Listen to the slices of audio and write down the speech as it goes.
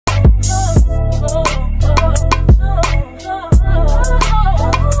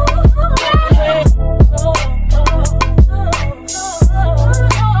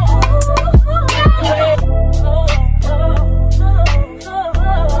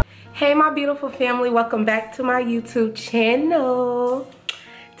Hey my beautiful family, welcome back to my YouTube channel.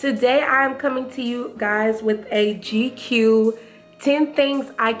 Today I am coming to you guys with a GQ 10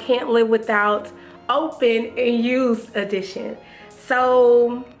 things I can't live without open and used edition.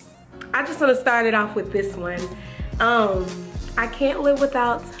 So I just want to start it off with this one. I can't live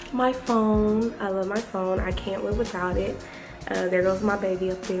without my phone. I love my phone. I can't live without it. There goes my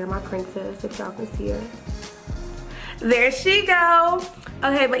baby up there, my princess, if y'all can see her. There she go.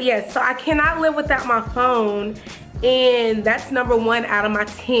 Okay, but yes, so I cannot live without my phone, and that's number 1 out of my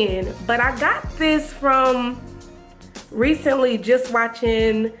 10. But I got this from recently just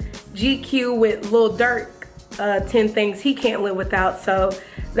watching GQ with Lil Durk, 10 things he can't live without. So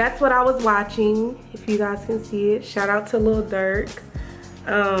that's what I was watching, if you guys can see it. Shout out to Lil Durk.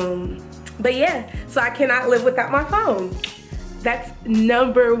 But yeah, so I cannot live without my phone. That's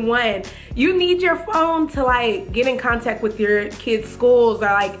number 1. You need your phone to like get in contact with your kids' schools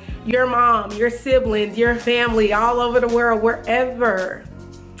or like your mom, your siblings, your family, all over the world, wherever.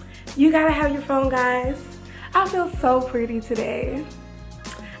 You gotta have your phone, guys. I feel so pretty today.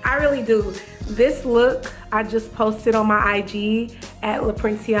 I really do. This look I just posted on my IG at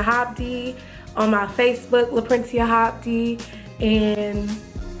LaPrincia Hopdi, on my Facebook LaPrincia Hopdi, and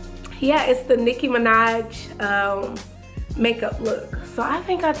yeah, it's the Nicki Minaj makeup look. So I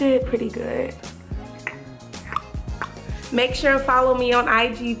think I did pretty good. Make sure and follow me on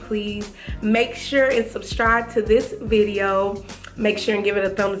IG, please. Make sure and subscribe to this video. Make sure and give it a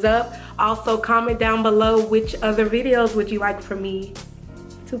thumbs up. Also comment down below which other videos would you like for me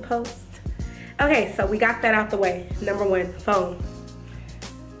to post. Okay, so we got that out the way. Number 1, phone.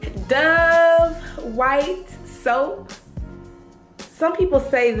 Dove white soap. Some people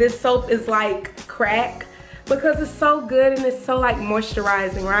say this soap is like crack, because it's so good and it's so like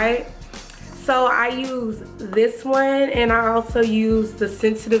moisturizing, right? So I use this one, and I also use the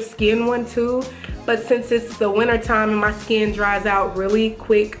sensitive skin one too. But since it's the winter time and my skin dries out really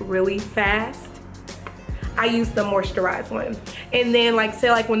quick, really fast, I use the moisturized one. And then like say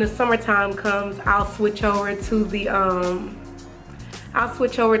like when the summertime comes, I'll switch over to the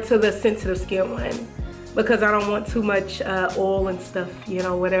sensitive skin one, because I don't want too much oil and stuff, you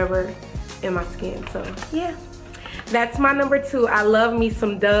know, whatever in my skin. So yeah, that's my number 2. I love me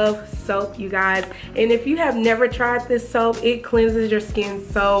some Dove soap, you guys. And if you have never tried this soap, it cleanses your skin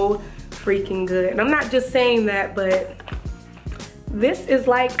so freaking good. And I'm not just saying that, but this is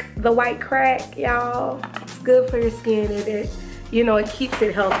like the white crack, y'all. It's good for your skin, and it, you know, it keeps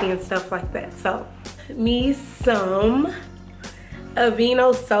it healthy and stuff like that. So me some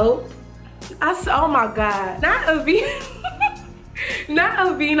Aveeno soap. Oh my God, not Aveeno. Not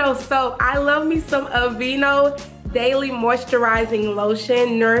Aveeno soap. I love me some Aveeno Daily Moisturizing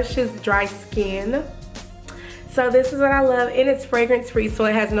Lotion. Nourishes dry skin. So this is what I love, and it's fragrance free, so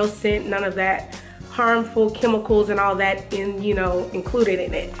it has no scent, none of that harmful chemicals and all that included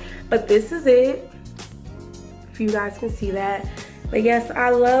in it. But this is it, if you guys can see that. But yes,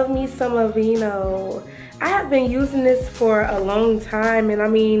 I love me some Aveeno. I have been using this for a long time, and I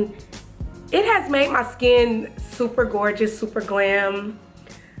mean, it has made my skin super gorgeous, super glam,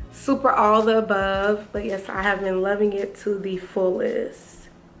 super all the above. But yes, I have been loving it to the fullest.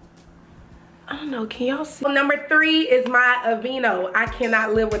 I don't know, can y'all see? Number 3 is my Aveeno. I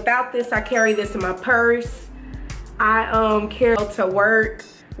cannot live without this. I carry this in my purse. I carry it to work.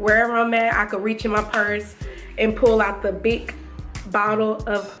 Wherever I'm at, I could reach in my purse and pull out the big bottle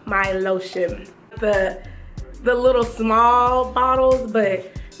of my lotion. The little small bottles,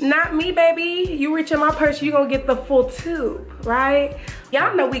 but not me, baby. You reach in my purse, you gonna get the full tube, right?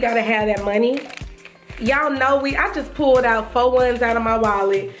 Y'all know we gotta have that money. Y'all know I just pulled out 4 ones out of my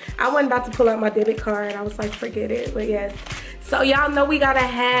wallet. I wasn't about to pull out my debit card. I was like, forget it, but yes. So y'all know we gotta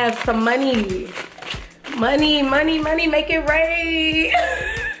have some money. Money, money, money, make it rain.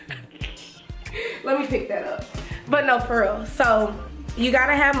 Let me pick that up. But no, for real. So you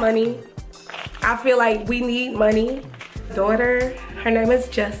gotta have money. I feel like we need money. Daughter, her name is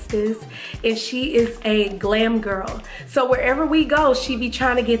Justice, and she is a glam girl. So wherever we go, she be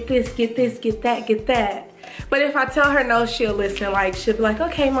trying to get this, get that, get that. But if I tell her no, she'll listen. Like, she'll be like,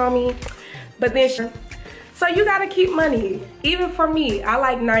 okay, mommy. But then so you gotta keep money. Even for me, I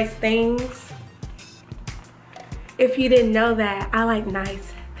like nice things. If you didn't know that, I like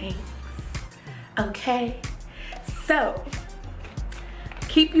nice things. Okay? So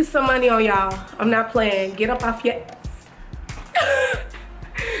keep you some money on y'all. I'm not playing. Get up off your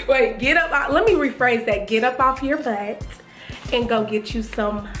wait, get up. Let me rephrase that. Get up off your butt and go get you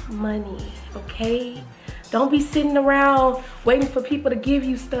some money, okay? Don't be sitting around waiting for people to give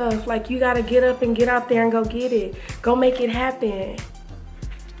you stuff. Like, you gotta get up and get out there and go get it. Go make it happen.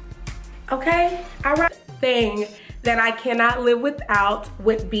 Okay, all right. Thing that I cannot live without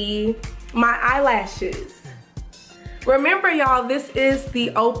would be my eyelashes. Remember, y'all, this is the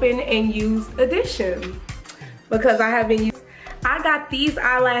open and used edition because I haven't used. I got these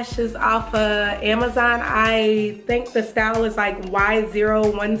eyelashes off of Amazon. I think the style is like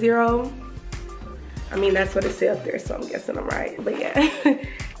Y010. I mean, that's what it said up there, so I'm guessing I'm right. But yeah,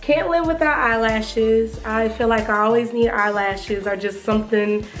 can't live without eyelashes. I feel like I always need eyelashes or just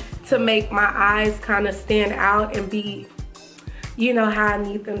something to make my eyes kind of stand out and be, you know, how I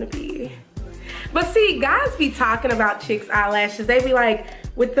need them to be. But see, guys be talking about chicks' eyelashes. They be like,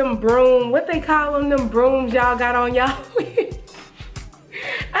 with them broom, what they call them brooms y'all got on y'all.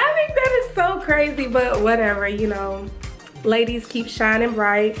 I think that is so crazy, but whatever, you know. Ladies, keep shining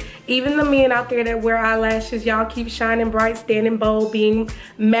bright. Even the men out there that wear eyelashes, y'all keep shining bright, standing bold, being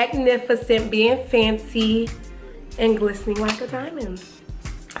magnificent, being fancy, and glistening like a diamond.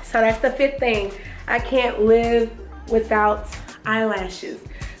 So that's the 5th thing. I can't live without eyelashes.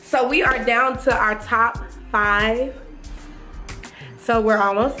 So we are down to our top 5. So we're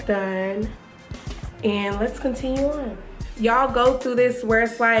almost done. And let's continue on. Y'all go through this where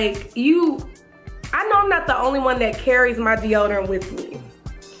it's like, I know I'm not the only one that carries my deodorant with me.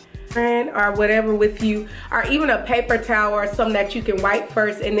 Or whatever with you, or even a paper towel or something that you can wipe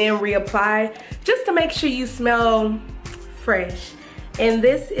first and then reapply, just to make sure you smell fresh. And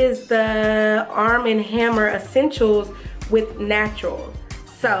this is the Arm & Hammer Essentials with Natural.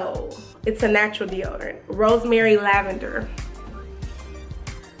 So it's a natural deodorant, rosemary lavender.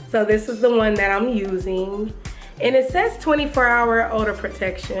 So this is the one that I'm using. And it says 24-hour odor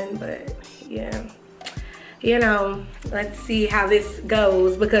protection, but yeah. You know, let's see how this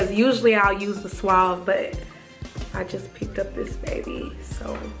goes, because usually I'll use the Suave, but I just picked up this baby,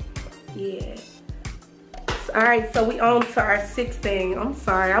 so yeah. All right, so we on to our 6th thing. I'm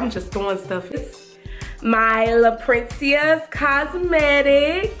sorry, I'm just doing stuff. It's my La Princess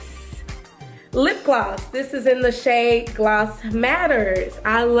Cosmetics lip gloss. This is in the shade Gloss Matters.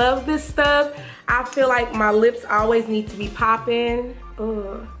 I love this stuff. I feel like my lips always need to be popping.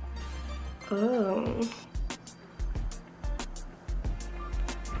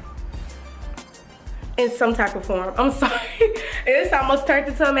 In some type of form. I'm sorry. It's almost turned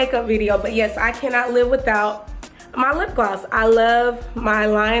into a makeup video, but yes, I cannot live without my lip gloss. I love my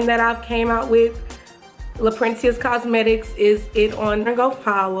line that I've came out with. La Princess Cosmetics is it on. Go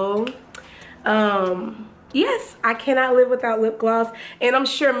follow. Yes, I cannot live without lip gloss, and I'm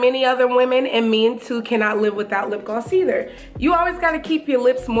sure many other women and men too cannot live without lip gloss either. You always got to keep your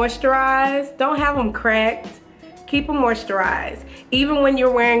lips moisturized. Don't have them cracked. Keep them moisturized. Even when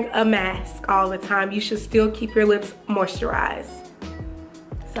you're wearing a mask all the time, you should still keep your lips moisturized.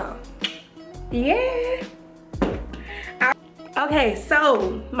 So, yeah. Okay,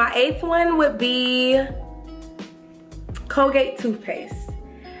 so my 8th one would be Colgate toothpaste.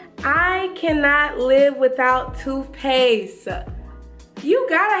 I cannot live without toothpaste. You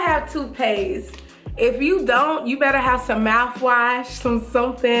gotta have toothpaste. If you don't, you better have some mouthwash,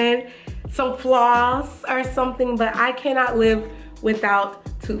 something, some floss or something, but I cannot live without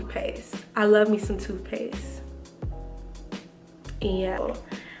toothpaste. I love me some toothpaste. Yeah,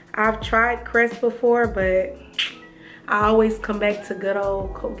 I've tried Crest before, but I always come back to good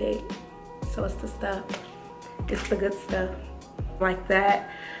old Colgate. So it's the stuff. It's the good stuff. Like that.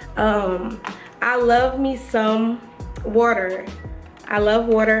 I love me some water. I love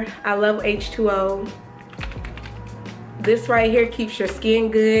water. I love H2O. This right here keeps your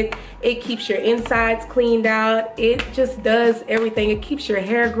skin good. It keeps your insides cleaned out. It just does everything. It keeps your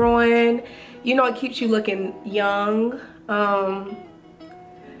hair growing. You know, it keeps you looking young.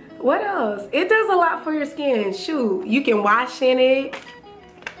 What else? It does a lot for your skin. Shoot, you can wash in it.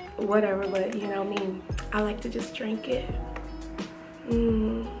 Whatever, but you know me. I like to just drink it.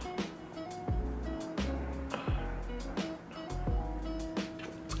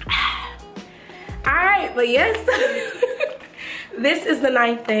 Alright, but yes. This is the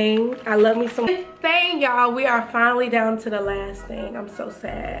 9th thing. I love me some thing, y'all. We are finally down to the last thing. I'm so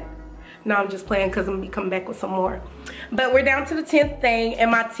sad. No, I'm just playing because I'm gonna be coming back with some more. But we're down to the 10th thing,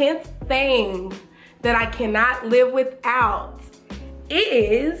 and my 10th thing that I cannot live without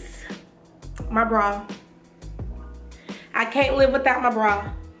is my bra. I can't live without my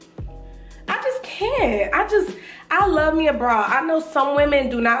bra. I just can't. I love me a bra. I know some women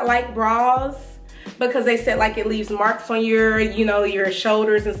do not like bras because they said like it leaves marks on your, you know, your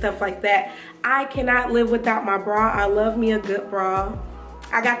shoulders and stuff like that. I cannot live without my bra. I love me a good bra.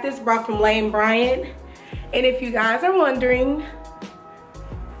 I got this bra from Lane Bryant. And if you guys are wondering,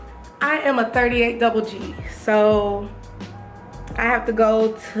 I am a 38 double G. So I have to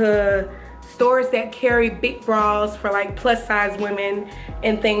go to stores that carry big bras for like plus size women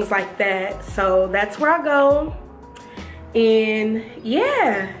and things like that. So that's where I go. And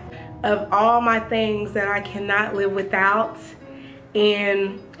yeah, of all my things that I cannot live without.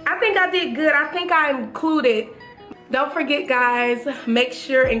 And I think I did good. I think I included. Don't forget, guys, make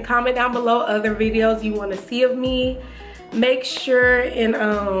sure and comment down below other videos you want to see of me. Make sure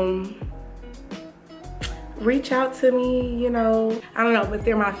and reach out to me, you know. I don't know, but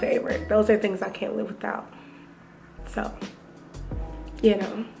they're my favorite. Those are things I can't live without. So, you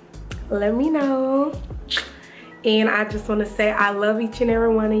know, let me know. And I just want to say I love each and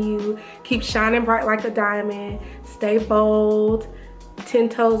every one of you. Keep shining bright like a diamond. Stay bold. 10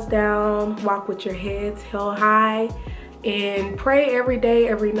 toes down. Walk with your heads held high. And pray every day,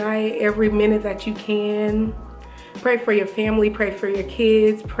 every night, every minute that you can. Pray for your family. Pray for your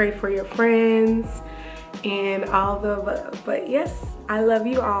kids. Pray for your friends. And all the above. But yes, I love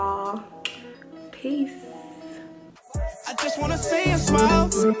you all. Peace. I just want to say a smile.